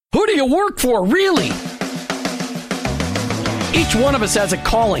Who do you work for, really? Each one of us has a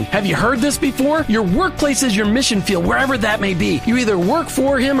calling. Have you heard this before? Your workplace is your mission field, wherever that may be. You either work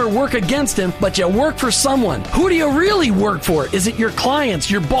for him or work against him, but you work for someone. Who do you really work for? Is it your clients,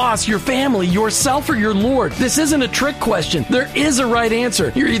 your boss, your family, yourself, or your Lord? This isn't a trick question. There is a right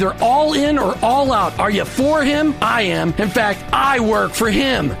answer. You're either all in or all out. Are you for him? I am. In fact, I work for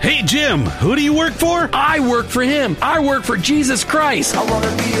him. Hey, Jim, who do you work for? I work for him. I work for Jesus Christ. I want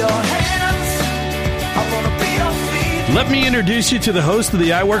to be your hands. I want to be your feet. Let me introduce you to the host of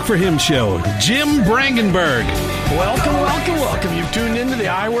the I Work For Him show, Jim Brangenberg. Welcome. You've tuned into the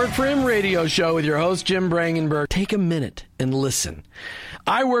I Work For Him radio show with your host, Jim Brangenberg. Take a minute and listen.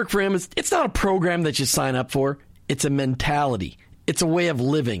 I Work For Him, it's not a program that you sign up for. It's a mentality. It's a way of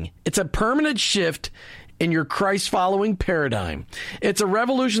living. It's a permanent shift in your Christ-following paradigm. It's a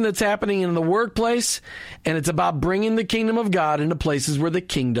revolution that's happening in the workplace, and it's about bringing the kingdom of God into places where the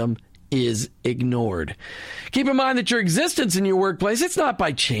kingdom is ignored. Keep in mind that your existence in your workplace, it's not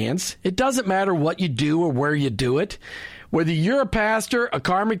by chance. It doesn't matter what you do or where you do it. Whether you're a pastor, a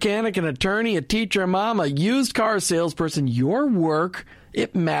car mechanic, an attorney, a teacher, a mom, a used car salesperson, your work,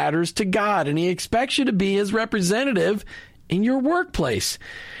 it matters to God, and He expects you to be His representative in your workplace.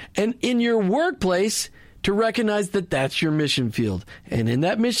 And in your workplace, to recognize that that's your mission field. And in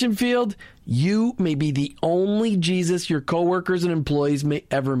that mission field, you may be the only Jesus your coworkers and employees may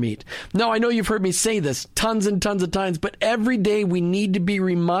ever meet. Now, I know you've heard me say this tons and tons of times, but every day we need to be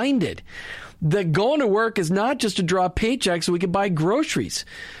reminded that going to work is not just to draw paychecks so we can buy groceries.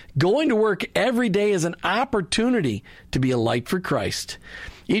 Going to work every day is an opportunity to be a light for Christ.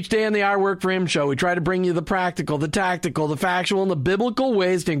 Each day on the I Work For Him show, we try to bring you the practical, the tactical, the factual, and the biblical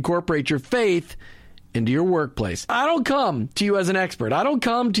ways to incorporate your faith into your workplace. I don't come to you as an expert. I don't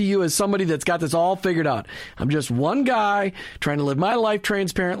come to you as somebody that's got this all figured out. I'm just one guy trying to live my life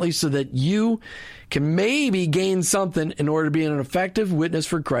transparently so that you can maybe gain something in order to be an effective witness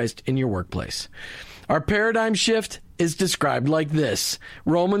for Christ in your workplace. Our paradigm shift is described like this.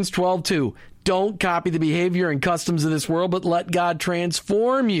 Romans 12:2. Don't copy the behavior and customs of this world, but let God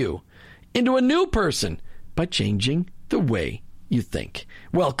transform you into a new person by changing the way you think.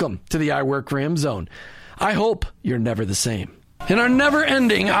 Welcome to the I Work For Him zone. I hope you're never the same. In our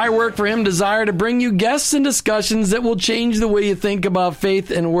never-ending I Work For Him desire to bring you guests and discussions that will change the way you think about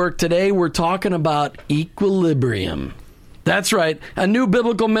faith and work, today we're talking about equilibrium. That's right, a new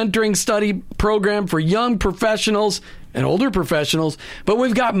biblical mentoring study program for young professionals and older professionals. But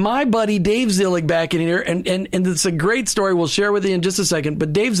we've got my buddy Dave Zillig back in here, and it's a great story we'll share with you in just a second.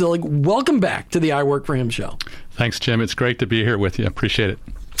 But Dave Zillig, welcome back to the I Work For Him show. Thanks, Jim. It's great to be here with you. Appreciate it.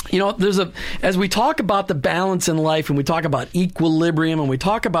 You know, as we talk about the balance in life, and we talk about equilibrium, and we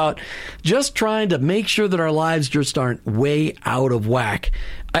talk about just trying to make sure that our lives just aren't way out of whack,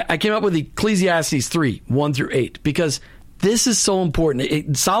 I came up with Ecclesiastes 3:1-8, because this is so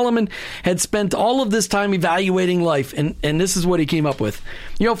important. Solomon had spent all of this time evaluating life, and this is what he came up with.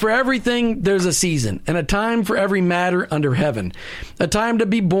 You know, for everything, there's a season, and a time for every matter under heaven. A time to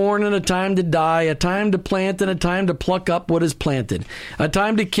be born and a time to die, a time to plant and a time to pluck up what is planted. A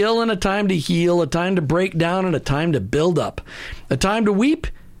time to kill and a time to heal, a time to break down and a time to build up. A time to weep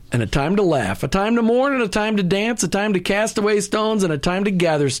and a time to laugh, a time to mourn and a time to dance, a time to cast away stones and a time to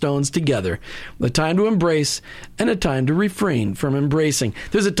gather stones together, a time to embrace and a time to refrain from embracing.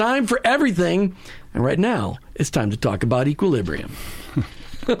 There's a time for everything, and right now it's time to talk about equilibrium.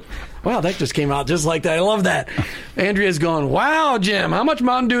 Wow, that just came out just like that. I love that. Andrea's going, wow, Jim, how much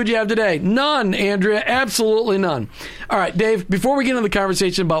Mountain Dew did you have today? None, Andrea, absolutely none. All right, Dave, before we get into the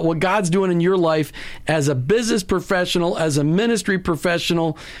conversation about what God's doing in your life as a business professional, as a ministry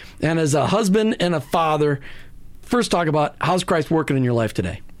professional, and as a husband and a father, first talk about how's Christ working in your life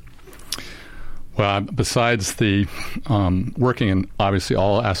today? Well, besides the working in obviously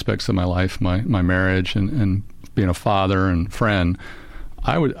all aspects of my life, my marriage and being a father and friend,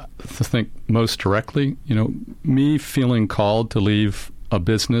 I would think most directly, you know, me feeling called to leave a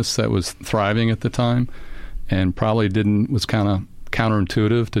business that was thriving at the time and probably was kind of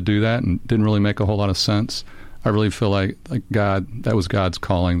counterintuitive to do that and didn't really make a whole lot of sense. I really feel like God, that was God's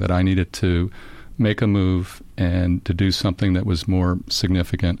calling, that I needed to make a move and to do something that was more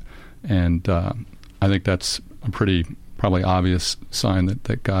significant. And I think that's a pretty probably obvious sign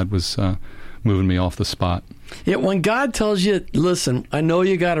that God was moving me off the spot. Yeah, when God tells you, listen, I know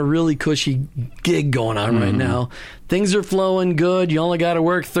you got a really cushy gig going on right now. Things are flowing good. You only got to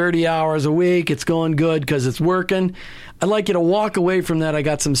work 30 hours a week. It's going good because it's working. I'd like you to walk away from that. I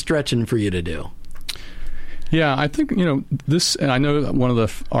got some stretching for you to do. Yeah, I think, this, and I know that one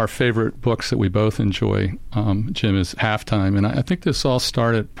of our favorite books that we both enjoy, Jim, is Halftime. And I think this all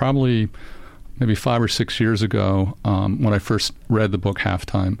started probably maybe 5 or 6 years ago when I first read the book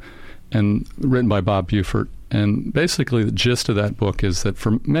Halftime, and written by Bob Buford. And basically the gist of that book is that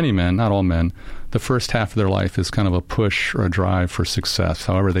for many men, not all men, the first half of their life is kind of a push or a drive for success,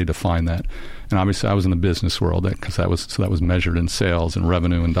 however they define that. And obviously I was in the business world because that was measured in sales and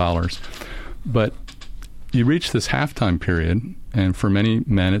revenue and dollars. But you reach this halftime period, and for many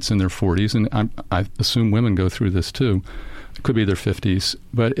men it's in their 40s, and I assume women go through this too. It could be their 50s,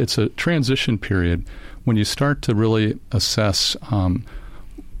 but it's a transition period when you start to really assess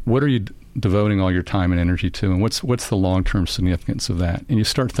what are you devoting all your time and energy to, and what's the long-term significance of that? And you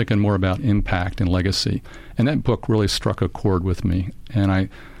start thinking more about impact and legacy. And that book really struck a chord with me. And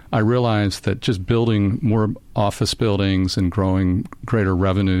I realized that just building more office buildings and growing greater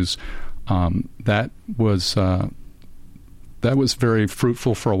revenues, that was very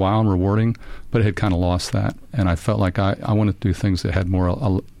fruitful for a while and rewarding, but it had kind of lost that. And I felt like I wanted to do things that had more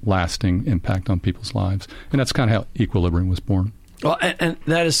a lasting impact on people's lives. And that's kind of how Equilibrium was born. Well, and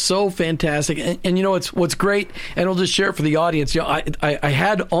that is so fantastic. And you know, what's great, and I'll just share it for the audience. I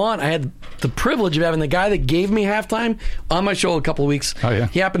had the privilege of having the guy that gave me Halftime on my show a couple of weeks. Oh, yeah.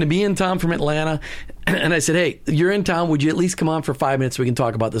 He happened to be in town from Atlanta. And I said, hey, you're in town. Would you at least come on for 5 minutes so we can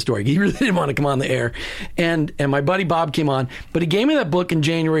talk about the story? He really didn't want to come on the air. And my buddy Bob came on. But he gave me that book in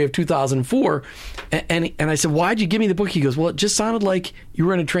January of 2004. And I said, why'd you give me the book? He goes, well, it just sounded like you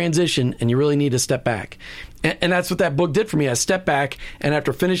were in a transition and you really need to step back. And that's what that book did for me. I stepped back. And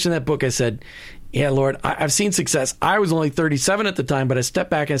after finishing that book, I said, yeah, Lord, I've seen success. I was only 37 at the time, but I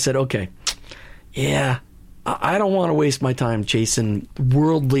stepped back and I said, okay, yeah, I don't want to waste my time chasing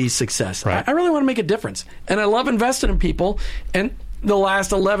worldly success. Right. I really want to make a difference. And I love investing in people. And the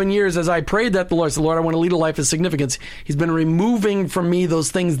last 11 years, as I prayed that, the Lord said, Lord, I want to lead a life of significance. He's been removing from me those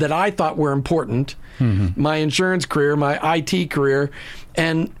things that I thought were important, my insurance career, my IT career,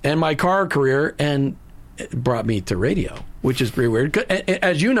 and my car career, and it brought me to radio, which is pretty weird.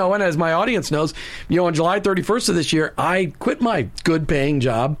 As you know, and as my audience knows, on July 31st of this year, I quit my good-paying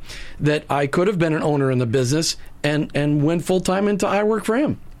job that I could have been an owner in the business and went full-time into I Work for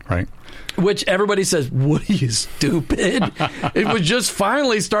Him. Right. Which everybody says, what are you, stupid? It was just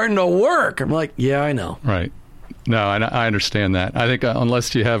finally starting to work. I'm like, yeah, I know. Right. No, I understand that. I think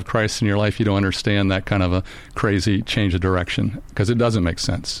unless you have Christ in your life, you don't understand that kind of a crazy change of direction, because it doesn't make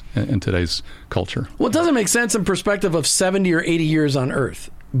sense in today's culture. Well, it doesn't make sense in perspective of 70 or 80 years on Earth,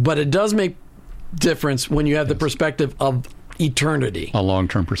 but it does make difference when you have the perspective of eternity. A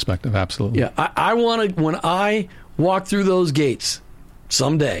long-term perspective, absolutely. Yeah, I want to, when I walk through those gates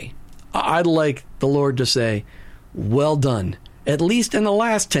someday, I'd like the Lord to say, well done. At least in the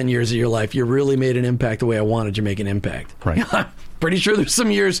last 10 years of your life, you really made an impact the way I wanted you to make an impact. Right. I'm pretty sure there's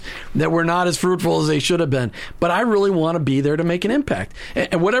some years that were not as fruitful as they should have been. But I really want to be there to make an impact.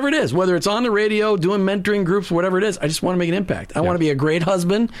 And whatever it is, whether it's on the radio, doing mentoring groups, whatever it is, I just want to make an impact. I want to be a great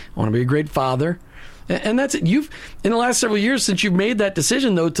husband. I want to be a great father. And that's it. You've, in the last several years, since you've made that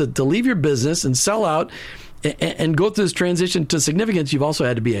decision, though, to leave your business and sell out and go through this transition to significance, you've also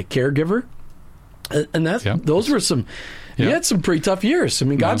had to be a caregiver. And those were some... You had some pretty tough years. I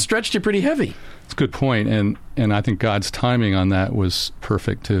mean, God stretched you pretty heavy. It's a good point, and I think God's timing on that was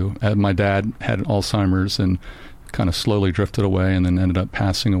perfect, too. My dad had Alzheimer's and kind of slowly drifted away and then ended up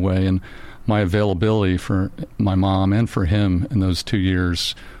passing away, and my availability for my mom and for him in those 2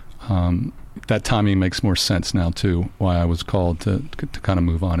 years, that timing makes more sense now, too, why I was called to kind of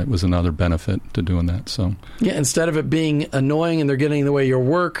move on. It was another benefit to doing that. So yeah, instead of it being annoying and they're getting in the way of your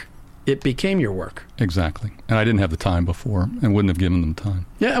work, it became your work. Exactly. And I didn't have the time before and wouldn't have given them time.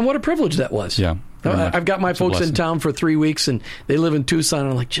 Yeah, and what a privilege that was. Yeah. I've got my folks in town for 3 weeks, and they live in Tucson, and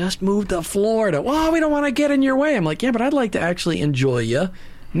I'm like, just move to Florida. Well, we don't want to get in your way. I'm like, yeah, but I'd like to actually enjoy you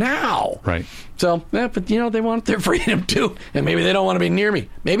now. Right. So, yeah, but, they want their freedom, too. And maybe they don't want to be near me.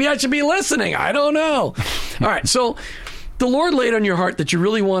 Maybe I should be listening. I don't know. All right, so... The Lord laid on your heart that you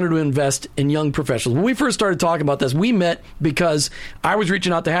really wanted to invest in young professionals. When we first started talking about this, we met because I was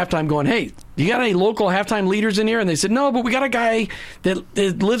reaching out to Halftime going, hey, you got any local Halftime leaders in here? And they said, no, but we got a guy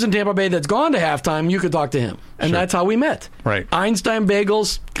that lives in Tampa Bay that's gone to Halftime. You could talk to him. And that's how we met. Right. Einstein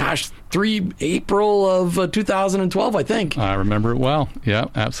Bagels, April of 2012, I think. I remember it well. Yeah,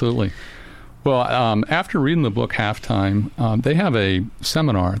 absolutely. Well, after reading the book Halftime, they have a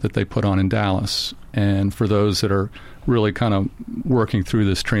seminar that they put on in Dallas. And for those that are really kind of working through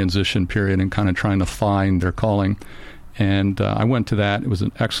this transition period and kind of trying to find their calling. And I went to that. It was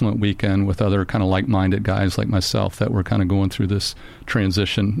an excellent weekend with other kind of like-minded guys like myself that were kind of going through this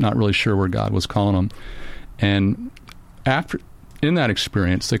transition, not really sure where God was calling them. And in that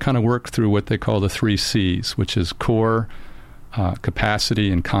experience, they kind of work through what they call the 3 C's, which is core,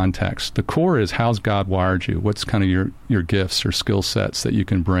 capacity, and context. The core is how's God wired you? What's kind of your gifts or skill sets that you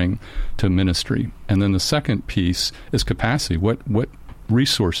can bring to ministry? And then the second piece is capacity. What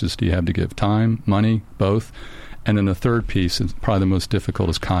resources do you have to give? Time, money, both? And then the third piece, is probably the most difficult,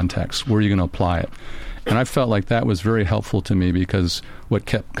 is context. Where are you going to apply it? And I felt like that was very helpful to me, because what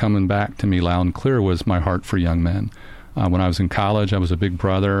kept coming back to me loud and clear was my heart for young men. When I was in college, I was a big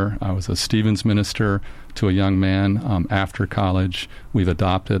brother. I was a Stevens minister to a young man. After college, we've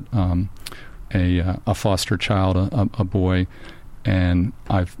adopted a foster child, a boy, and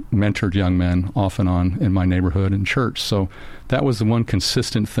I've mentored young men off and on in my neighborhood and church. So that was the one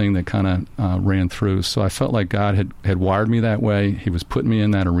consistent thing that kind of ran through. So I felt like God had wired me that way. He was putting me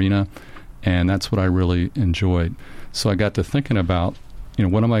in that arena, and that's what I really enjoyed. So I got to thinking about,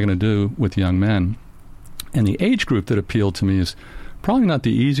 what am I going to do with young men? And the age group that appealed to me is probably not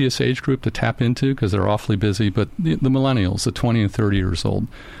the easiest age group to tap into, because they're awfully busy, but the millennials, the 20 and 30 years old.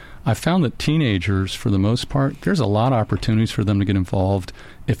 I found that teenagers, for the most part, there's a lot of opportunities for them to get involved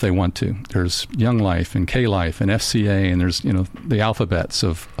if they want to. There's Young Life and K-Life and FCA, and there's the alphabets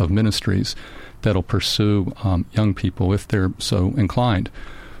of ministries that'll pursue young people if they're so inclined.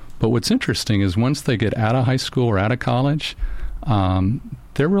 But what's interesting is once they get out of high school or out of college,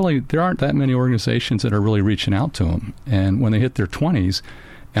 there aren't that many organizations that are really reaching out to them. And when they hit their 20s,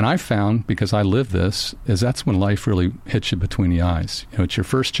 and I found, because I live this, is that's when life really hits you between the eyes. It's your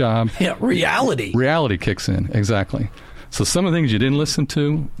first job. Yeah, reality. Reality kicks in, exactly. So some of the things you didn't listen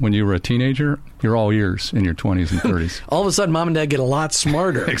to when you were a teenager, you're all ears in your 20s and 30s. All of a sudden, mom and dad get a lot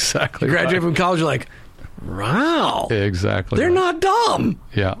smarter. Exactly. You graduate right. from college, you're like, wow. Exactly. They're right. not dumb.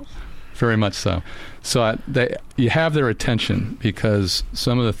 Yeah, very much so. So you have their attention, because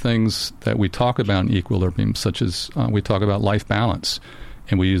some of the things that we talk about in Equilibrium, such as we talk about life balance,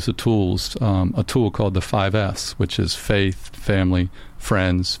 and we use a tool called the 5 F's, which is faith, family,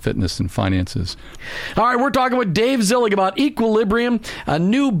 friends, fitness, and finances. All right, we're talking with Dave Zillig about Equilibrium, a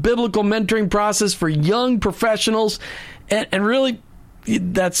new biblical mentoring process for young professionals, and really,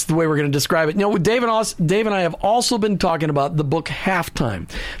 that's the way we're going to describe it. Dave and I have also been talking about the book Halftime.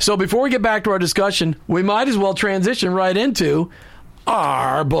 So before we get back to our discussion, we might as well transition right into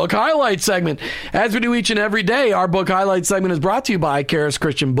our book highlight segment. As we do each and every day, our book highlight segment is brought to you by Charis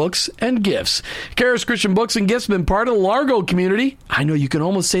Christian Books and Gifts. Charis Christian Books and Gifts have been part of the Largo community. I know you can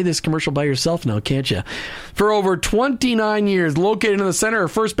almost say this commercial by yourself now, can't you? For over 29 years, located in the center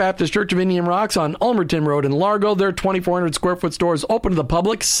of First Baptist Church of Indian Rocks on Ulmerton Road in Largo, their 2,400 square foot store is open to the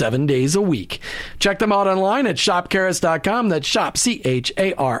public 7 days a week. Check them out online at shopcharis.com. That's shop,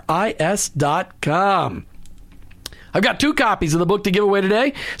 CHARIS.com. I've got 2 copies of the book to give away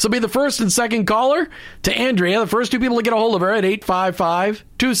today, so be the first and second caller to Andrea, the first 2 people to get a hold of her at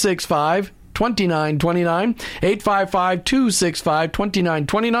 855-265-2929,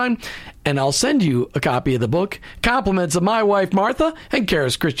 855-265-2929, and I'll send you a copy of the book, compliments of my wife Martha, and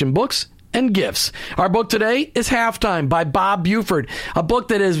Charis Christian Books and Gifts. Our book today is Halftime by Bob Buford, a book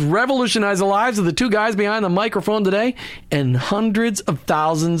that has revolutionized the lives of the 2 guys behind the microphone today and hundreds of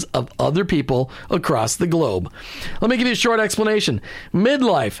thousands of other people across the globe. Let me give you a short explanation.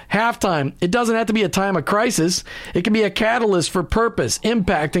 Midlife, halftime, it doesn't have to be a time of crisis. It can be a catalyst for purpose,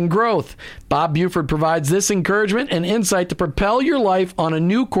 impact, and growth. Bob Buford provides this encouragement and insight to propel your life on a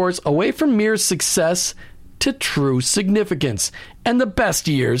new course away from mere success to true significance and the best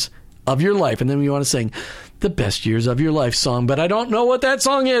years of your life. And then we want to sing the best years of your life song, but I don't know what that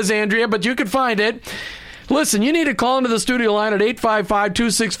song is, Andrea, but you can find it. Listen, you need to call into the studio line at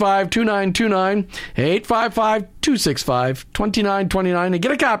 855-265-2929, 855-265-2929 and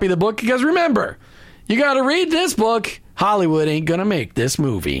get a copy of the book, because remember, you got to read this book. Hollywood ain't going to make this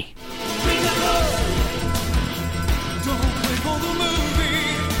movie.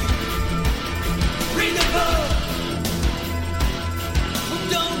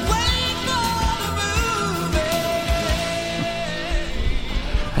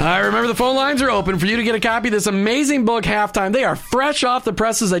 Remember, the phone lines are open for you to get a copy of this amazing book, Halftime. They are fresh off the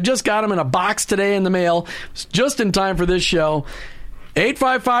presses. I just got them in a box today in the mail, just in time for this show.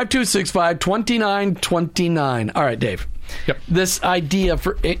 855-265-2929. All right, Dave. Yep. This idea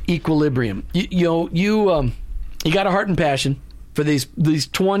for equilibrium. You got a heart and passion for these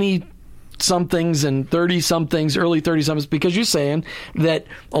 20-somethings and 30-somethings, early 30-somethings, because you're saying that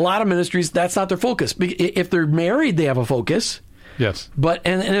a lot of ministries, that's not their focus. If they're married, they have a focus. Yes. But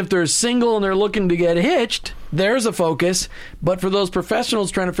and if they're single and they're looking to get hitched, there's a focus. But for those professionals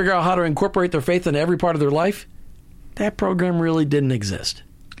trying to figure out how to incorporate their faith into every part of their life, that program really didn't exist.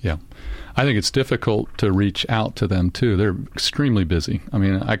 Yeah. I think it's difficult to reach out to them, too. They're extremely busy. I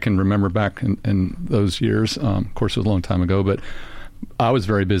mean, I can remember back in those years, of course, it was a long time ago, but I was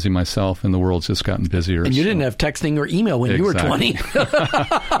very busy myself, and the world's just gotten busier. And you didn't have texting or email when you were 20.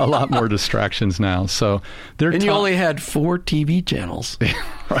 A lot more distractions now. So and you only had 4 TV channels.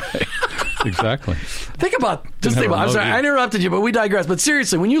 Right. Exactly. Think about, I'm sorry, I interrupted you, but we digress. But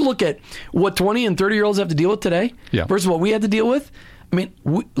seriously, when you look at what 20 and 30-year-olds have to deal with today versus what we had to deal with, I mean,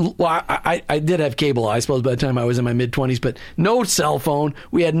 I did have cable, I suppose, by the time I was in my mid-20s, but no cell phone.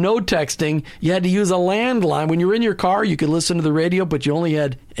 We had no texting. You had to use a landline. When you were in your car, you could listen to the radio, but you only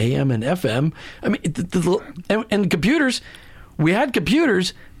had AM and FM. I mean, and computers, we had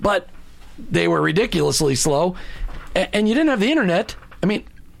computers, but they were ridiculously slow, and you didn't have the internet. I mean,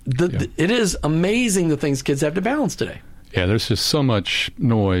 it is amazing the things kids have to balance today. Yeah, there's just so much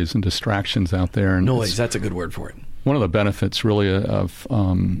noise and distractions out there. And noise, that's a good word for it. One of the benefits, really, of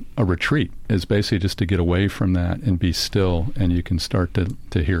a retreat is basically just to get away from that and be still, and you can start to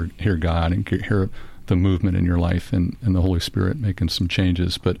hear God and hear the movement in your life and the Holy Spirit making some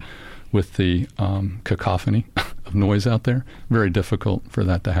changes. But with the cacophony of noise out there, very difficult for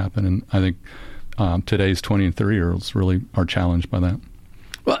that to happen. And I think today's 20 and 30-year-olds really are challenged by that.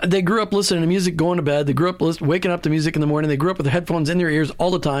 Well, they grew up listening to music, going to bed. They grew up waking up to music in the morning. They grew up with the headphones in their ears all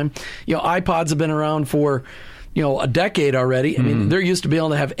the time. iPods have been around for a decade already. I mean, they're used to be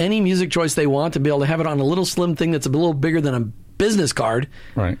able to have any music choice they want, to be able to have it on a little slim thing that's a little bigger than a business card.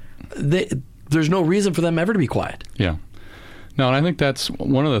 Right. There's no reason for them ever to be quiet. Yeah. No, and I think that's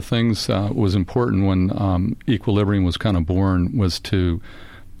one of the things was important when Equilibrium was kind of born, was to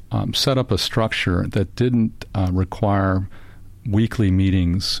set up a structure that didn't require weekly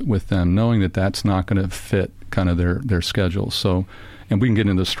meetings with them, knowing that that's not going to fit kind of their schedule. So, and we can get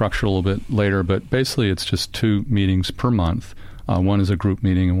into the structure a little bit later, but basically it's just 2 meetings per month. One is a group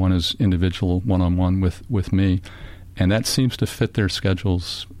meeting and one is individual one-on-one with me. And that seems to fit their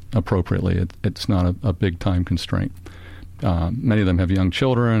schedules appropriately. It's not a big time constraint. Many of them have young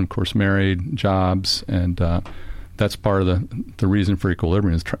children, of course, married, jobs, and that's part of the reason for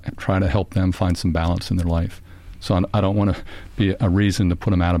Equilibrium is try to help them find some balance in their life. So I don't want to be a reason to put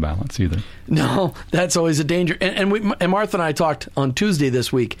them out of balance either. No, that's always a danger. And Martha and I talked on Tuesday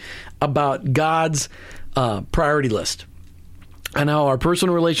this week about God's priority list and how our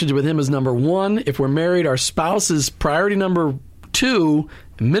personal relationship with Him is number 1. If we're married, our spouse is priority number 2,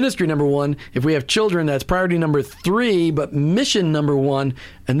 ministry number 1. If we have children, that's priority number 3, but mission number 1.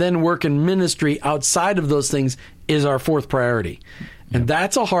 And then work in ministry outside of those things is our 4th priority. Yeah. And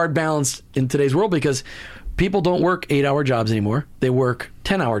that's a hard balance in today's world because people don't work 8-hour jobs anymore. They work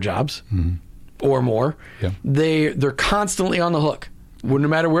 10-hour jobs or more. Yeah. They're constantly on the hook. No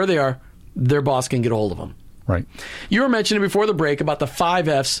matter where they are, their boss can get a hold of them. Right. You were mentioning before the break about the 5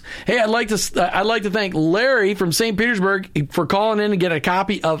 Fs. Hey, I'd like to thank Larry from St. Petersburg for calling in and get a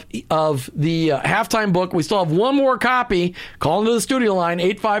copy of the halftime book. We still have one more copy. Call into the studio line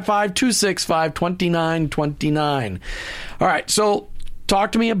 855-265-2929. All right. So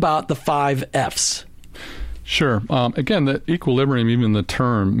talk to me about the 5 Fs. Sure. Again, the equilibrium, even the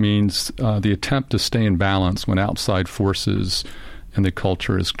term, means the attempt to stay in balance when outside forces and the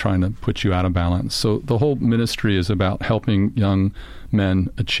culture is trying to put you out of balance. So the whole ministry is about helping young men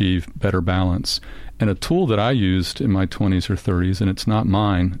achieve better balance. And a tool that I used in my 20s or 30s, and it's not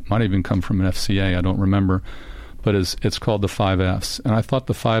mine, might even come from an FCA, I don't remember, but it's called the 5 Fs. And I thought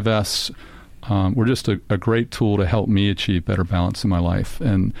the 5 Fs were just a great tool to help me achieve better balance in my life.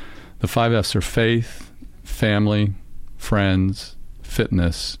 And the 5 Fs are faith, family, friends,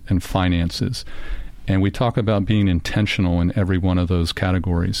 fitness, and finances. And we talk about being intentional in every one of those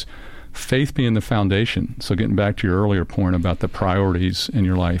categories. Faith being the foundation. So getting back to your earlier point about the priorities in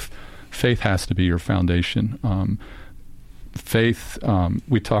your life, faith has to be your foundation. Faith,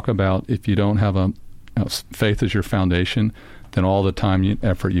 we talk about if you don't have faith as your foundation, then all the time and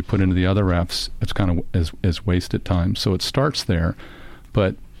effort you put into the other Fs, it's kind of is wasted time. So it starts there,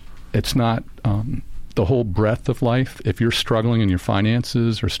 but it's not the whole breadth of life. If you're struggling in your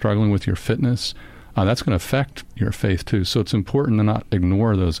finances or struggling with your fitness, that's going to affect your faith too. So it's important to not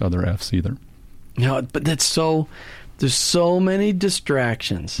ignore those other Fs either. No, but there's so many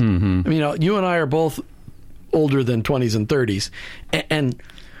distractions. Mm-hmm. I mean, you and I are both older than 20s and 30s, and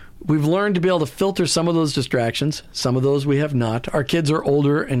we've learned to be able to filter some of those distractions. Some of those we have not. Our kids are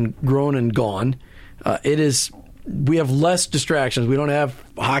older and grown and gone. We have less distractions. We don't have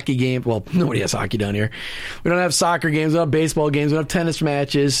hockey games. Well, nobody has hockey down here. We don't have soccer games. We don't have baseball games. We don't have tennis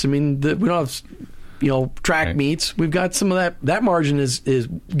matches. I mean, we don't have track meets. We've got some of that. That margin is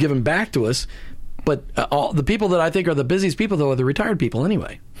given back to us. But all the people that I think are the busiest people, though, are the retired people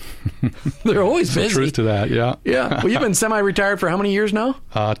anyway. They're always busy. Truth to that, yeah. Yeah. Well, you've been semi-retired for how many years now?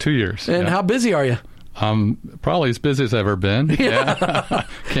 2 years. And how busy are you? Probably as busy as I've ever been. Yeah.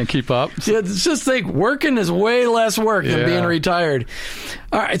 Can't keep up. Yeah, it's just think working is way less work than being retired.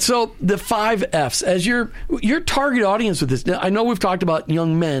 All right, so the 5 Fs as your target audience with this. I know we've talked about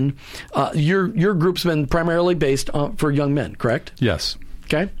young men. Your group's been primarily based for young men, correct? Yes.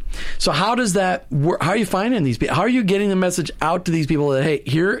 Okay. So how does that work? How are you finding these people? How are you getting the message out to these people that, hey,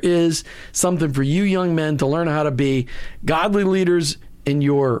 here is something for you young men to learn how to be godly leaders in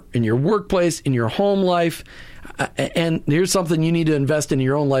your workplace, in your home life, and here's something you need to invest in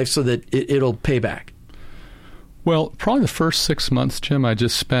your own life so that it'll pay back? Well, probably the first 6 months, Jim, I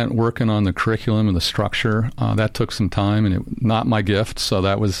just spent working on the curriculum and the structure. That took some time, and not my gift, so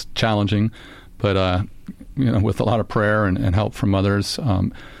that was challenging. But with a lot of prayer and help from others,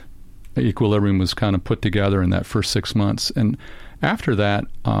 equilibrium was kind of put together in that first 6 months. And after that,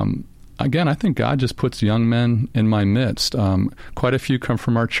 again, I think God just puts young men in my midst. Quite a few come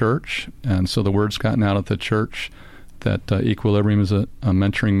from our church, and so the word's gotten out at the church that Equilibrium is a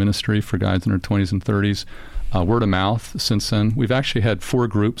mentoring ministry for guys in their 20s and 30s. Word of mouth since then. We've actually had 4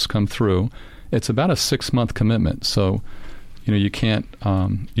 groups come through. It's about a 6-month commitment, so you can't,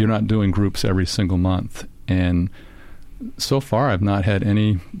 you're not doing groups every single month. And so far, I've not had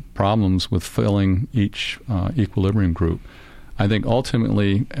any problems with filling each Equilibrium group. I think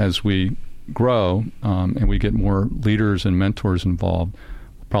ultimately, as we grow and we get more leaders and mentors involved,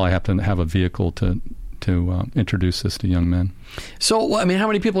 we'll probably have to have a vehicle to introduce this to young men. So, how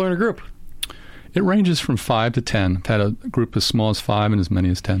many people are in a group? It ranges from 5 to 10. I've had a group as small as 5 and as many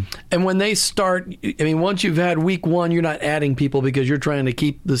as 10. And when they start, once you've had week 1, you're not adding people because you're trying to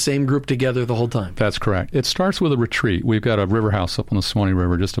keep the same group together the whole time. That's correct. It starts with a retreat. We've got a river house up on the Swanee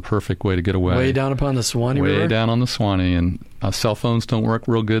River, just a perfect way to get away. Way down upon the Swanee River? Way down on the Swanee, and cell phones don't work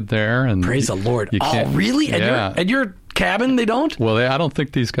real good there. And praise the Lord. Oh, really? Yeah. At your cabin, they don't? Well, I don't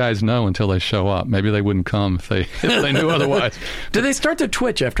think these guys know until they show up. Maybe they wouldn't come if they knew otherwise. Do they start to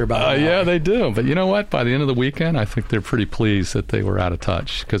twitch after about an hour? Yeah, they do. But you know what? By the end of the weekend, I think they're pretty pleased that they were out of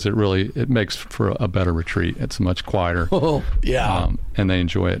touch because it makes for a better retreat. It's much quieter. Oh, yeah. And they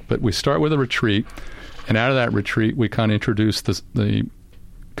enjoy it. But we start with a retreat, and out of that retreat, we kind of introduce the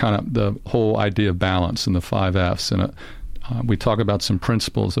whole idea of balance and the 5 Fs, and we talk about some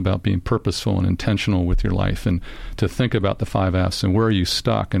principles about being purposeful and intentional with your life, and to think about the 5 Fs and where are you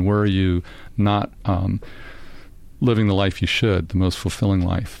stuck and where are you not living the life you should, the most fulfilling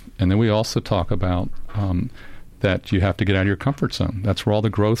life. And then we also talk about that you have to get out of your comfort zone. That's where all the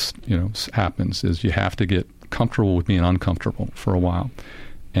growth happens, is you have to get comfortable with being uncomfortable for a while.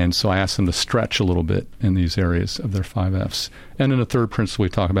 And so I ask them to stretch a little bit in these areas of their 5 Fs. And then the third principle we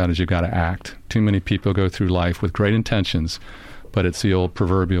talk about is you've got to act. Too many people go through life with great intentions, but it's the old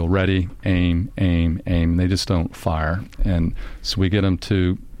proverbial ready, aim, aim, aim. They just don't fire. And so we get them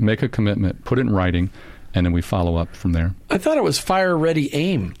to make a commitment, put it in writing, and then we follow up from there. I thought it was fire, ready,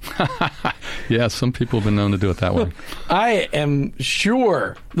 aim. Yeah, some people have been known to do it that way. I am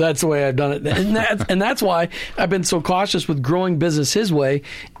sure that's the way I've done it. And that's why I've been so cautious with growing business his way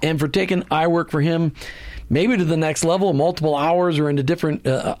and for taking I Work for Him maybe to the next level, multiple hours or into different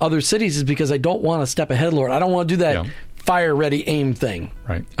other cities, is because I don't want to step ahead, Lord. I don't want to do that fire, ready, aim thing.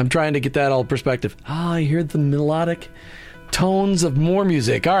 Right. I'm trying to get that all perspective. I hear the melodic tones of more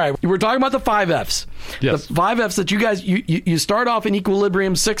music. All right, we're talking about the 5 Fs. Yes. The 5 Fs that you guys, you start off in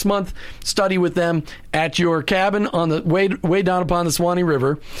Equilibrium, 6-month study with them at your cabin on the way down upon the Swanee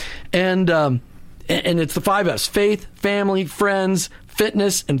River, and it's the 5 Fs: faith, family, friends,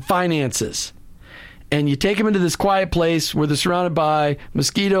 fitness, and finances. And you take them into this quiet place where they're surrounded by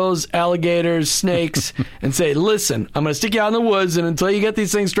mosquitoes, alligators, snakes, and say, listen, I'm going to stick you out in the woods, and until you get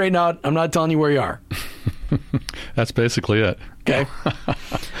these things straightened out, I'm not telling you where you are. That's basically it. Okay.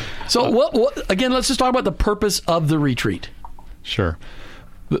 So, what, again, let's just talk about the purpose of the retreat. Sure.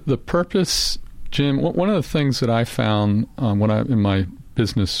 The purpose, Jim, one of the things that I found in my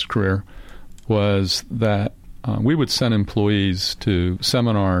business career was that we would send employees to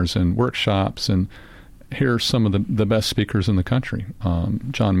seminars and workshops and hear some of the best speakers in the country.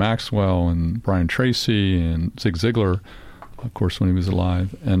 John Maxwell and Brian Tracy and Zig Ziglar, of course, when he was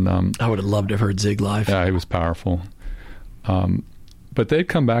alive. And I would have loved to have heard Zig live. Yeah, he was powerful. But they'd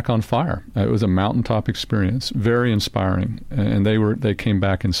come back on fire. It was a mountaintop experience, very inspiring, and they came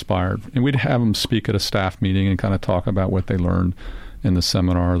back inspired. And we'd have them speak at a staff meeting and kind of talk about what they learned in the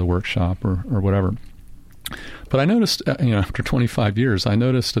seminar or the workshop or whatever. But I noticed, after 25 years, I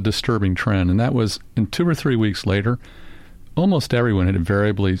noticed a disturbing trend, and that was in 2 or 3 weeks later, almost everyone had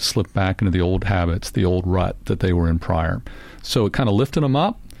invariably slipped back into the old habits, the old rut that they were in prior. So it kind of lifted them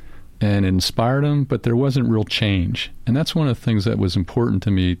up and inspired them, but there wasn't real change. And that's one of the things that was important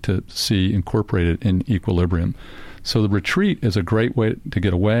to me to see incorporated in Equilibrium. So the retreat is a great way to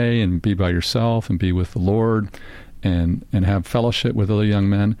get away and be by yourself and be with the Lord and have fellowship with other young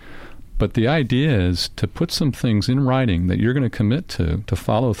men. But the idea is to put some things in writing that you're going to commit to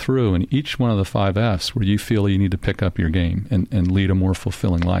follow through in each one of the 5 F's where you feel you need to pick up your game and lead a more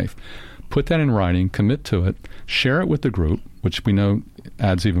fulfilling life. Put that in writing, commit to it, share it with the group, which we know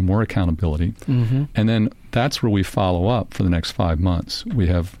adds even more accountability. Mm-hmm. And then that's where we follow up for the next 5 months. We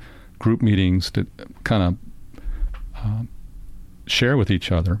have group meetings to kind of share with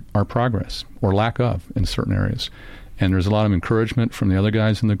each other our progress or lack of in certain areas. And there's a lot of encouragement from the other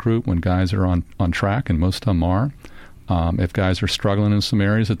guys in the group when guys are on track, and most of them are. If guys are struggling in some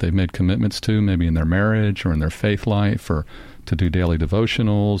areas that they've made commitments to, maybe in their marriage or in their faith life, or to do daily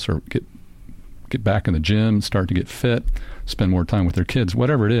devotionals or get back in the gym, start to get fit, spend more time with their kids,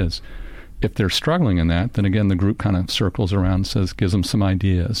 whatever it is. If they're struggling in that, then again, the group kind of circles around and gives them some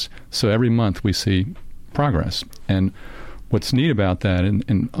ideas. So every month we see progress. And what's neat about that,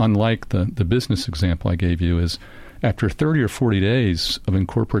 and unlike the business example I gave you, is after 30 or 40 days of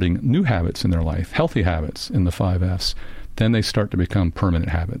incorporating new habits in their life, healthy habits in the 5 F's, then they start to become permanent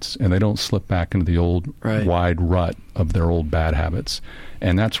habits, and they don't slip back into the old wide rut of their old bad habits.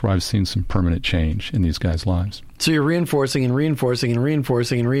 And that's where I've seen some permanent change in these guys' lives. So you're reinforcing and reinforcing and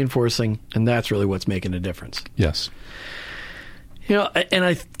reinforcing and reinforcing, and that's really what's making a difference. Yes. You know, and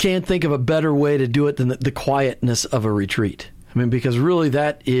I can't think of a better way to do it than the quietness of a retreat. I mean, because really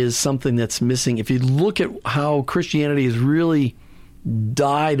that is something that's missing. If you look at how Christianity has really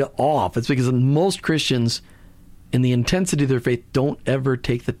died off, it's because most Christians, in the intensity of their faith, don't ever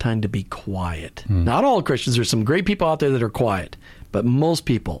take the time to be quiet. Not all Christians. There's some great people out there that are quiet, but most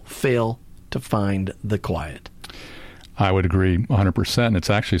people fail to find the quiet. I would agree 100%. And it's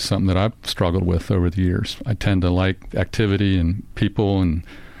actually something that I've struggled with over the years. I tend to like activity and people and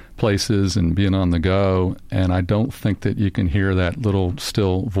places and being on the go, and I don't think that you can hear that little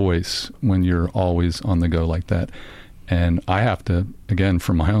still voice when you're always on the go like that. And I have to, again,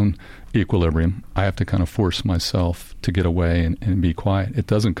 for my own equilibrium, I have to kind of force myself to get away and be quiet. It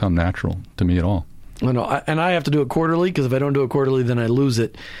doesn't come natural to me at all. And I have to do it quarterly, because if I don't do it quarterly, then I lose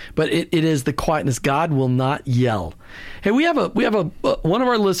it. But it is the quietness. God will not yell. Hey, we have a one of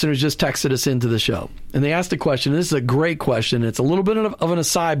our listeners just texted us into the show, and they asked a question. This is a great question. It's a little bit of an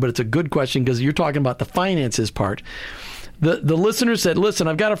aside, but it's a good question because you're talking about the finances part. The listener said, "Listen,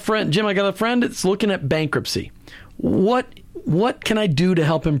 I've got a friend, Jim. I got a friend that's looking at bankruptcy. What can I do to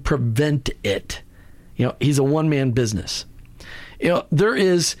help him prevent it? You know, he's a one-man business. You know,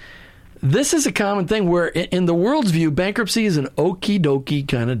 This is a common thing where, in the world's view, bankruptcy is an okie dokie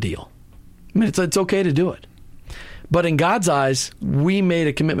kind of deal. I mean, it's okay to do it. But in God's eyes, we made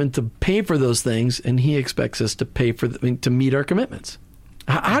a commitment to pay for those things, and He expects us to pay for to meet our commitments.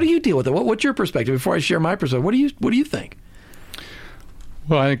 How do you deal with it? What's your perspective? Before I share my perspective, what do you think?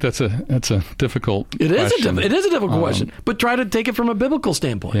 Well, I think that's a difficult question. It is a difficult question, but try to take it from a biblical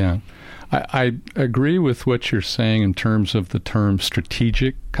standpoint. Yeah. I agree with what you're saying in terms of the term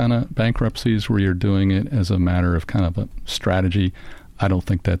strategic kind of bankruptcies, where you're doing it as a matter of kind of a strategy. I don't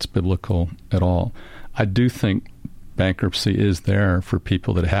think that's biblical at all. I do think bankruptcy is there for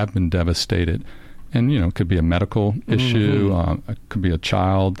people that have been devastated. And, it could be a medical issue. It could be a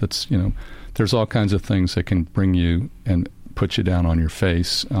child that's, there's all kinds of things that can bring you and put you down on your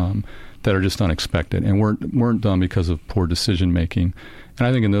face that are just unexpected and weren't done because of poor decision making. And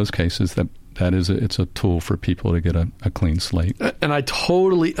I think in those cases it's a tool for people to get a clean slate. And I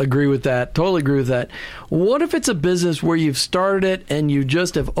totally agree with that. What if it's a business where you've started it and you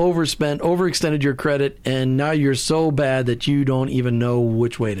just have overextended your credit, and now you're so bad that you don't even know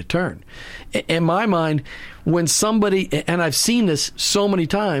which way to turn? In my mind, when somebody, and I've seen this so many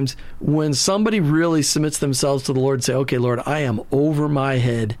times, when somebody really submits themselves to the Lord and say, okay, Lord, I am over my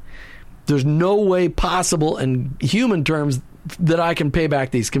head. There's no way possible in human terms that I can pay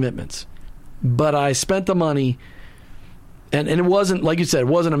back these commitments. But I spent the money, and it wasn't, like you said, it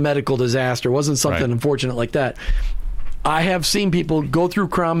wasn't a medical disaster. It wasn't something unfortunate like that. I have seen people go through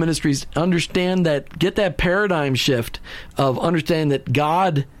Crown Ministries, get that paradigm shift of understanding that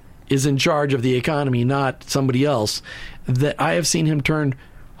God is in charge of the economy, not somebody else. That I have seen him turn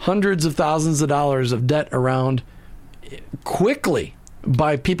hundreds of thousands of dollars of debt around quickly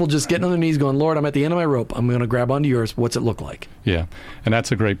by people just getting on their knees going, Lord, I'm at the end of my rope. I'm going to grab onto yours. What's it look like? Yeah, and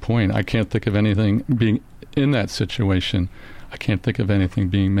that's a great point. I can't think of anything being in that situation. I can't think of anything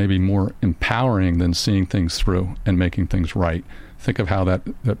being maybe more empowering than seeing things through and making things right. Think of how that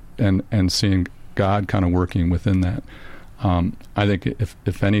and seeing God kind of working within that. I think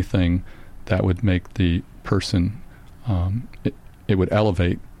if anything, that would make the person, it would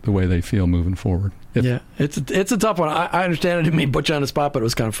elevate the way they feel moving forward. It's a tough one. I understand it didn't mean put you on the spot, but it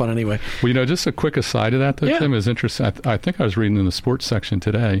was kind of fun anyway. Well, just a quick aside of that, though, Tim, is interesting. I think I was reading in the sports section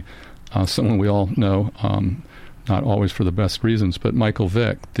today, someone we all know, not always for the best reasons, but Michael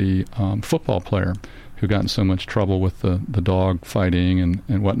Vick, the football player who got in so much trouble with the dog fighting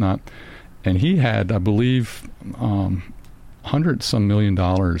and whatnot. And he had, I believe, $100-some million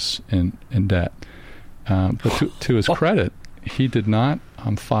in debt. But to his credit, he did not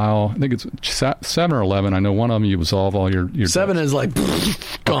file, I think it's 7 or 11. I know one of them you absolve all your 7 debts. is like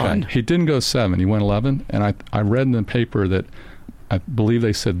gone. Okay. He didn't go 7. He went 11. And I read in the paper that I believe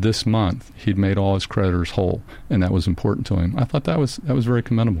they said this month he'd made all his creditors whole, and that was important to him. I thought that was very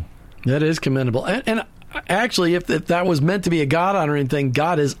commendable. That is commendable. And actually, if that was meant to be a God-honoring thing,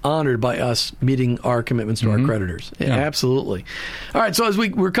 God is honored by us meeting our commitments to our creditors. Yeah. Absolutely. All right, so as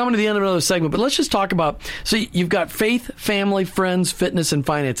we're coming to the end of another segment, but let's just talk about, so you've got faith, family, friends, fitness, and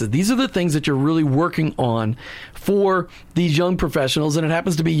finances. These are the things that you're really working on for these young professionals, and it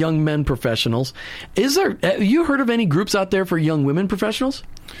happens to be young men professionals. Have you heard of any groups out there for young women professionals?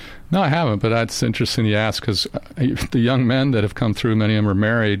 No, I haven't, but that's interesting you ask, because the young men that have come through, many of them are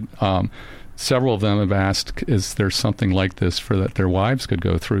married. Several of them have asked, is there something like this for that their wives could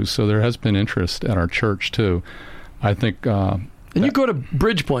go through? So there has been interest at our church, too. I think... and you go to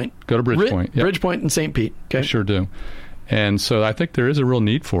Bridgepoint. Go to Bridgepoint, yep. Bridgepoint in St. Pete. Okay. I sure do. And so I think there is a real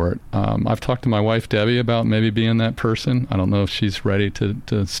need for it. I've talked to my wife, Debbie, about maybe being that person. I don't know if she's ready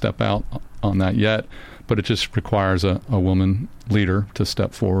to step out on that yet, but it just requires a woman leader to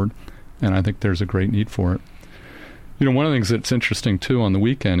step forward, and I think there's a great need for it. One of the things that's interesting, too, on the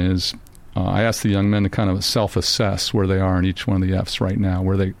weekend is I asked the young men to kind of self-assess where they are in each one of the F's right now,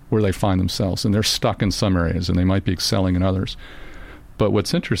 where they find themselves, and they're stuck in some areas, and they might be excelling in others. But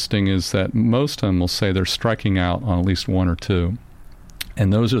what's interesting is that most of them will say they're striking out on at least one or two,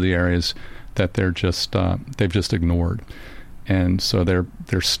 and those are the areas that they've just ignored, and so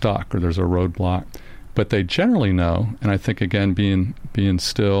they're stuck or there's a roadblock. But they generally know, and I think again being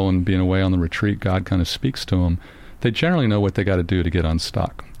still and being away on the retreat, God kind of speaks to them. They generally know what they got to do to get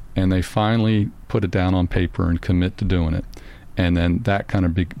unstuck, and they finally put it down on paper and commit to doing it, and then that kind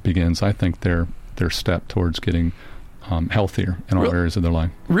of begins, I think, their step towards getting healthier in all areas of their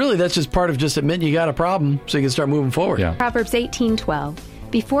life. Really, that's just part of just admitting you got a problem so you can start moving forward. Yeah. Proverbs 18:12.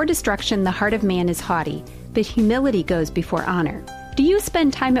 Before destruction, the heart of man is haughty, but humility goes before honor. Do you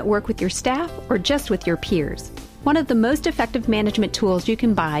spend time at work with your staff or just with your peers? One of the most effective management tools you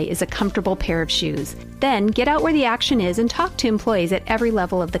can buy is a comfortable pair of shoes. Then get out where the action is and talk to employees at every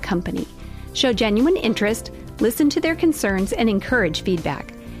level of the company. Show genuine interest, listen to their concerns, and encourage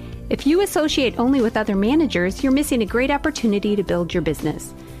feedback. If you associate only with other managers, you're missing a great opportunity to build your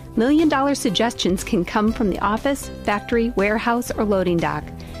business. $1,000,000 suggestions can come from the office, factory, warehouse, or loading dock.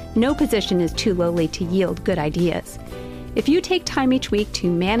 No position is too lowly to yield good ideas. If you take time each week to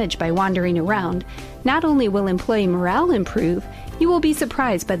manage by wandering around, not only will employee morale improve, you will be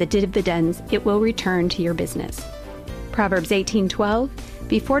surprised by the dividends it will return to your business. Proverbs 18:12,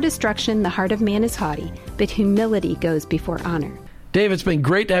 before destruction, the heart of man is haughty, but humility goes before honor. Dave, it's been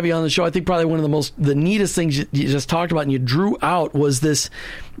great to have you on the show. I think probably one of the neatest things you just talked about and you drew out was this,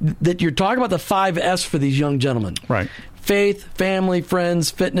 that you're talking about the 5 F's for these young gentlemen. Right. Faith, family, friends,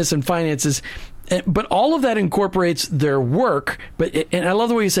 fitness, and finances. But all of that incorporates their work. And I love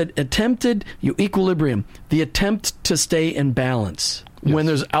the way you said equilibrium, the attempt to stay in balance. Yes. When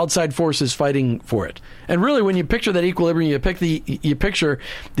there's outside forces fighting for it. And really, when you picture that equilibrium, you picture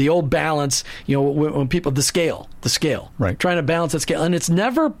the old balance, when people, the scale. Right. Trying to balance that scale. And it's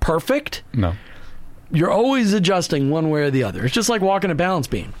never perfect. No. You're always adjusting one way or the other. It's just like walking a balance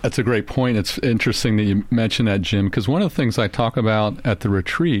beam. That's a great point. It's interesting that you mentioned that, Jim, because one of the things I talk about at the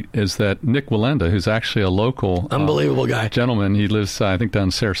retreat is that Nick Walenda, who's actually a local unbelievable guy, gentleman, he lives, I think, down in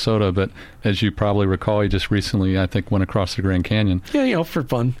Sarasota, but as you probably recall, he just recently, I think, went across the Grand Canyon. Yeah, for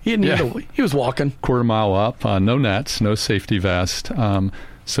fun. He was walking. Quarter mile up, no nets, no safety vest.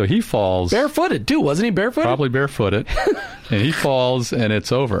 So he falls. Barefooted, too. Wasn't he barefooted? Probably barefooted. And he falls, and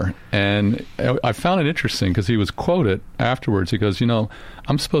it's over. And I found it interesting because he was quoted afterwards. He goes,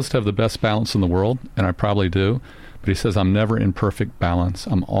 I'm supposed to have the best balance in the world, and I probably do. But he says, I'm never in perfect balance.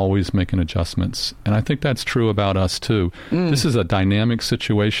 I'm always making adjustments. And I think that's true about us, too. This is a dynamic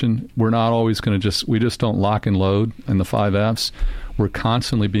situation. We're not always going to we just don't lock and load in the 5 F's. We're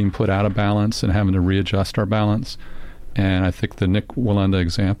constantly being put out of balance and having to readjust our balance. And I think the Nick Wallenda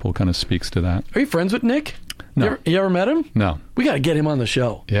example kind of speaks to that. Are you friends with Nick? No. You ever met him? No. We got to get him on the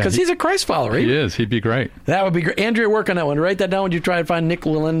show. Yeah, Because he's a Christ follower. He is. He'd be great. That would be great. Andrea, work on that one. Write that down when you try to find Nick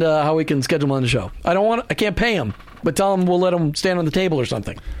Wallenda, how we can schedule him on the show. I can't pay him, but tell him we'll let him stand on the table or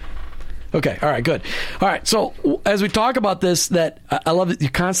something. Okay. All right. Good. All right. So as we talk about this, that I love that you're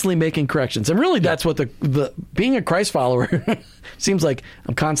constantly making corrections, and really that's what the being a Christ follower seems like.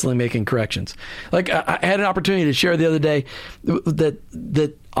 I'm constantly making corrections. Like I had an opportunity to share the other day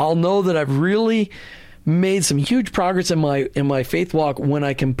that I'll know that I've really made some huge progress in my faith walk when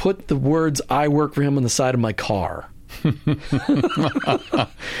I can put the words "I work for Him" on the side of my car. Yeah.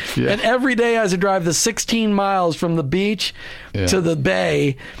 And every day as I drive the 16 miles from the beach to the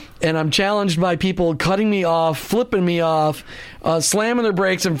bay, and I'm challenged by people cutting me off, flipping me off, slamming their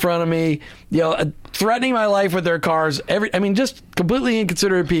brakes in front of me, threatening my life with their cars. Just completely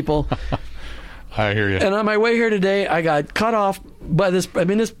inconsiderate people. I hear you. And on my way here today, I got cut off by this.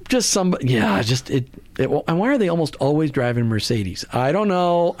 It's just somebody. Yeah, and why are they almost always driving Mercedes? I don't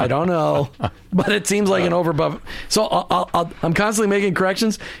know. But it seems like an overbuff. So I'm constantly making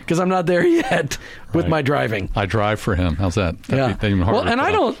corrections because I'm not there yet with my driving. I drive for Him. How's that? That'd be even harder. Well, and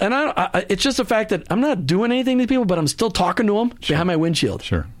I don't. It's just the fact that I'm not doing anything to people, but I'm still talking to them behind my windshield.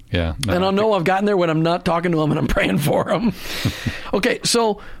 Sure. Yeah. No, and I'll know I've gotten there when I'm not talking to them and I'm praying for them. Okay,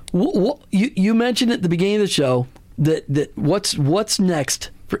 so you mentioned at the beginning of the show that what's next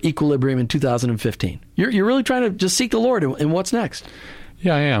for Equilibrium in 2015? You're really trying to just seek the Lord, and what's next?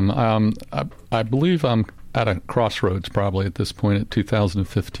 Yeah, I am. I believe I'm at a crossroads probably at this point at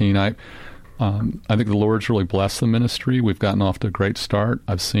 2015. I think the Lord's really blessed the ministry. We've gotten off to a great start.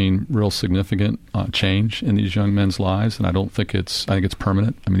 I've seen real significant change in these young men's lives, and I think it's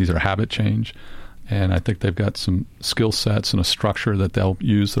permanent. These are habit change, and I think they've got some skill sets and a structure that they'll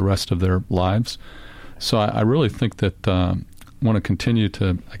use the rest of their lives. So I really think that I want to continue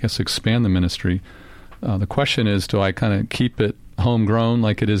to, expand the ministry. The question is, do I kind of keep it homegrown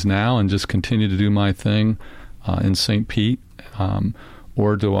like it is now and just continue to do my thing in St. Pete?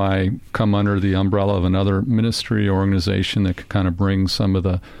 Or do I come under the umbrella of another ministry or organization that could kind of bring some of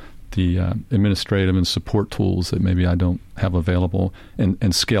the administrative and support tools that maybe I don't have available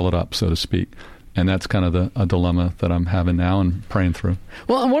and scale it up, so to speak? And that's kind of a dilemma that I'm having now and praying through.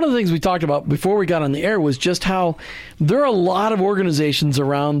 Well, and one of the things we talked about before we got on the air was just how there are a lot of organizations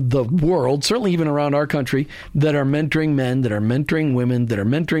around the world, certainly even around our country, that are mentoring men, that are mentoring women, that are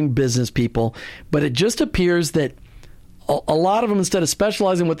mentoring business people. But it just appears that a lot of them, instead of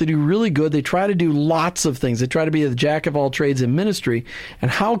specializing in what they do really good, they try to do lots of things. They try to be the jack of all trades in ministry.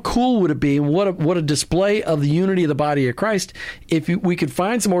 And how cool would it be, and what a display of the unity of the body of Christ, if we could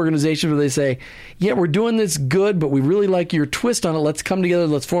find some organizations where they say, yeah, we're doing this good, but we really like your twist on it. Let's come together,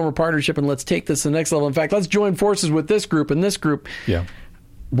 let's form a partnership, and let's take this to the next level. In fact, let's join forces with this group and this group. Yeah.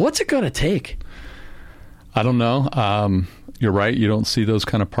 What's it going to take? I don't know. You're right. You don't see those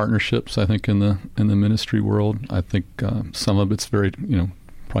kind of partnerships, I think, in the ministry world. I think some of it's very,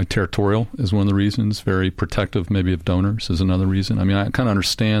 probably territorial is one of the reasons. Very protective, maybe, of donors is another reason. I kind of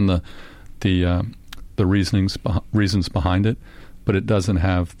understand the reasons behind it, but it doesn't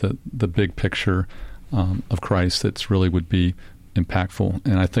have the big picture of Christ that's really would be impactful.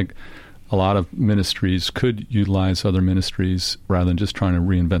 And I think a lot of ministries could utilize other ministries rather than just trying to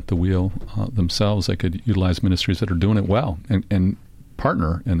reinvent the wheel themselves. They could utilize ministries that are doing it well and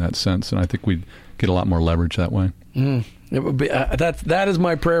partner in that sense. And I think we'd get a lot more leverage that way. It would be that is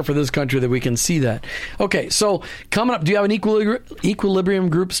my prayer for this country, that we can see that. Okay, so coming up, do you have an Equilibrium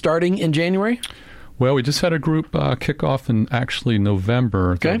group starting in January? Well, we just had a group kick off in actually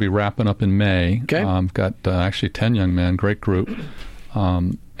November. Okay. They'll be wrapping up in May. Okay. Got actually 10 young men, great group.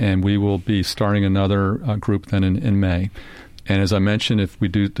 And we will be starting another group then in May. And as I mentioned, if we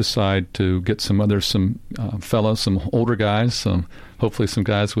do decide to get some fellows, some older guys, hopefully some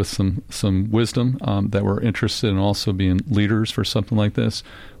guys with some wisdom that were interested in also being leaders for something like this,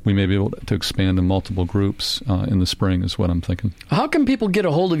 we may be able to expand to multiple groups in the spring is what I'm thinking. How can people get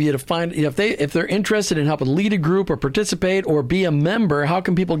a hold of you to find, if they're interested in helping lead a group or participate or be a member, how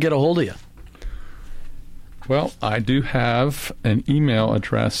can people get a hold of you? Well, I do have an email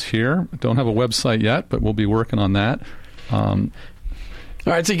address here. Don't have a website yet, but we'll be working on that. All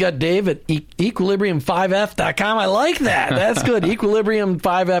right, so you got Dave at equilibrium5f.com. I like that. That's good.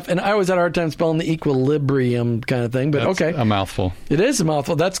 Equilibrium5f. And I always had a hard time spelling the equilibrium kind of thing, but That's okay. a mouthful. It is a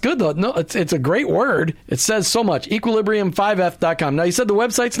mouthful. That's good, though. No, it's a great word. It says so much. Equilibrium5f.com. Now, you said the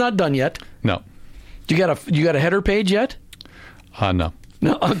website's not done yet. No. You got a header page yet? No.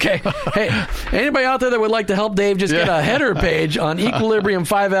 No, okay. Hey, anybody out there that would like to help Dave just get a header page on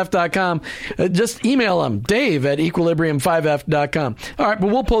equilibrium5f.com, just email him, Dave at equilibrium5f.com. All right, but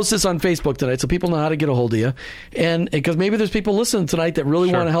we'll post this on Facebook tonight so people know how to get a hold of you. And because maybe there's people listening tonight that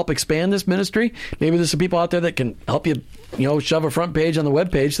really want to help expand this ministry. Maybe there's some people out there that can help you, shove a front page on the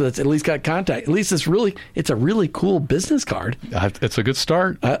webpage so that's at least got contact. At least it's a really cool business card. It's a good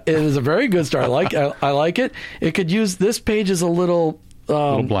start. It is a very good start. I like it. It could use this page as a little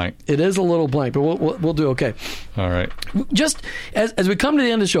blank. It is a little blank, but we'll do okay. All right. Just as we come to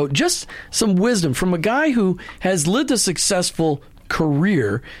the end of the show, just some wisdom from a guy who has lived a successful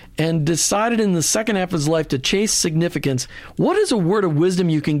career and decided in the second half of his life to chase significance. What is a word of wisdom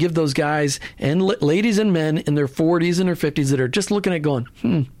you can give those guys and ladies and men in their 40s and their 50s that are just looking at going,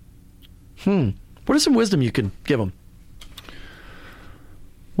 What is some wisdom you can give them?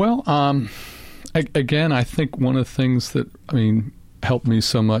 Well, again, I think one of the things that, helped me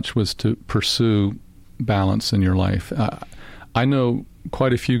so much was to pursue balance in your life. I know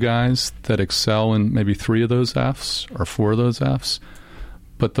quite a few guys that excel in maybe 3 of those Fs or 4 of those Fs,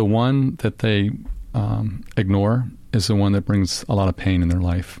 but the one that they ignore is the one that brings a lot of pain in their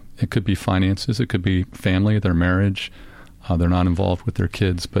life. It could be finances, it could be family, their marriage, they're not involved with their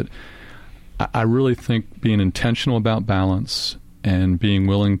kids, but I really think being intentional about balance and being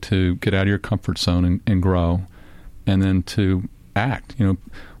willing to get out of your comfort zone and grow, and then to act.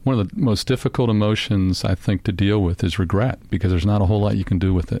 One of the most difficult emotions, I think, to deal with is regret, because there's not a whole lot you can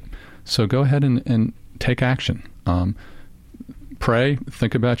do with it. So go ahead and take action. Pray,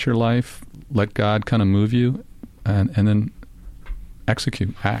 think about your life, let God kind of move you, and then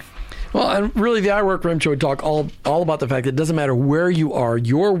execute, act. Well, and really, the I Work For Him show would talk all about the fact that it doesn't matter where you are,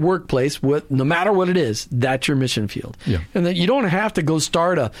 your workplace, no matter what it is, that's your mission field. Yeah. And that you don't have to go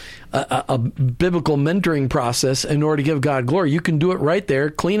start a biblical mentoring process in order to give God glory. You can do it right there,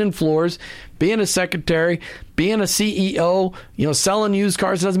 cleaning floors, being a secretary, being a CEO, selling used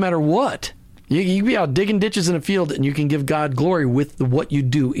cars. It doesn't matter what. You can be out digging ditches in a field, and you can give God glory with what you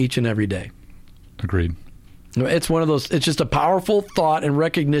do each and every day. Agreed. It's one of those, it's just a powerful thought and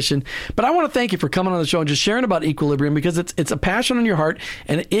recognition. But I want to thank you for coming on the show and just sharing about equilibrium, because it's a passion on your heart,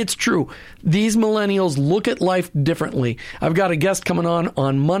 and it's true. These millennials look at life differently. I've got a guest coming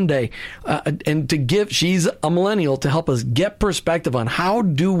on Monday, and she's a millennial, to help us get perspective on how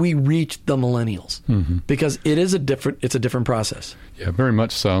do we reach the millennials, because it's a different process. Yeah, very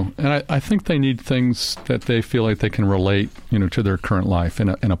much so. And I think they need things that they feel like they can relate, to their current life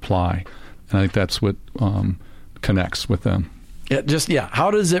and apply. And I think that's what connects with them.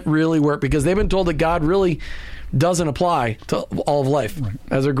 How does it really work? Because they've been told that God really doesn't apply to all of life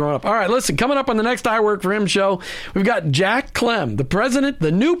as they're growing up. All right, listen, coming up on the next I Work For Him show, we've got Jack Clem,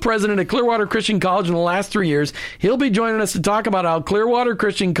 the new president of Clearwater Christian College in the last 3 years. He'll be joining us to talk about how Clearwater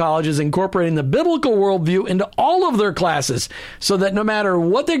Christian College is incorporating the biblical worldview into all of their classes, so that no matter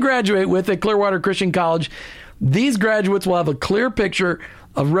what they graduate with at Clearwater Christian College, these graduates will have a clear picture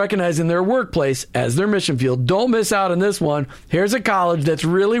of recognizing their workplace as their mission field. Don't miss out on this one. Here's a college that's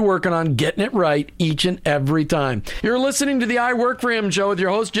really working on getting it right each and every time. You're listening to the I Work For Him show with your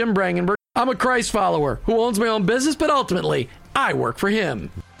host, Jim Brangenberg. I'm a Christ follower who owns my own business, but ultimately, I work for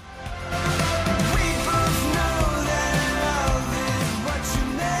Him.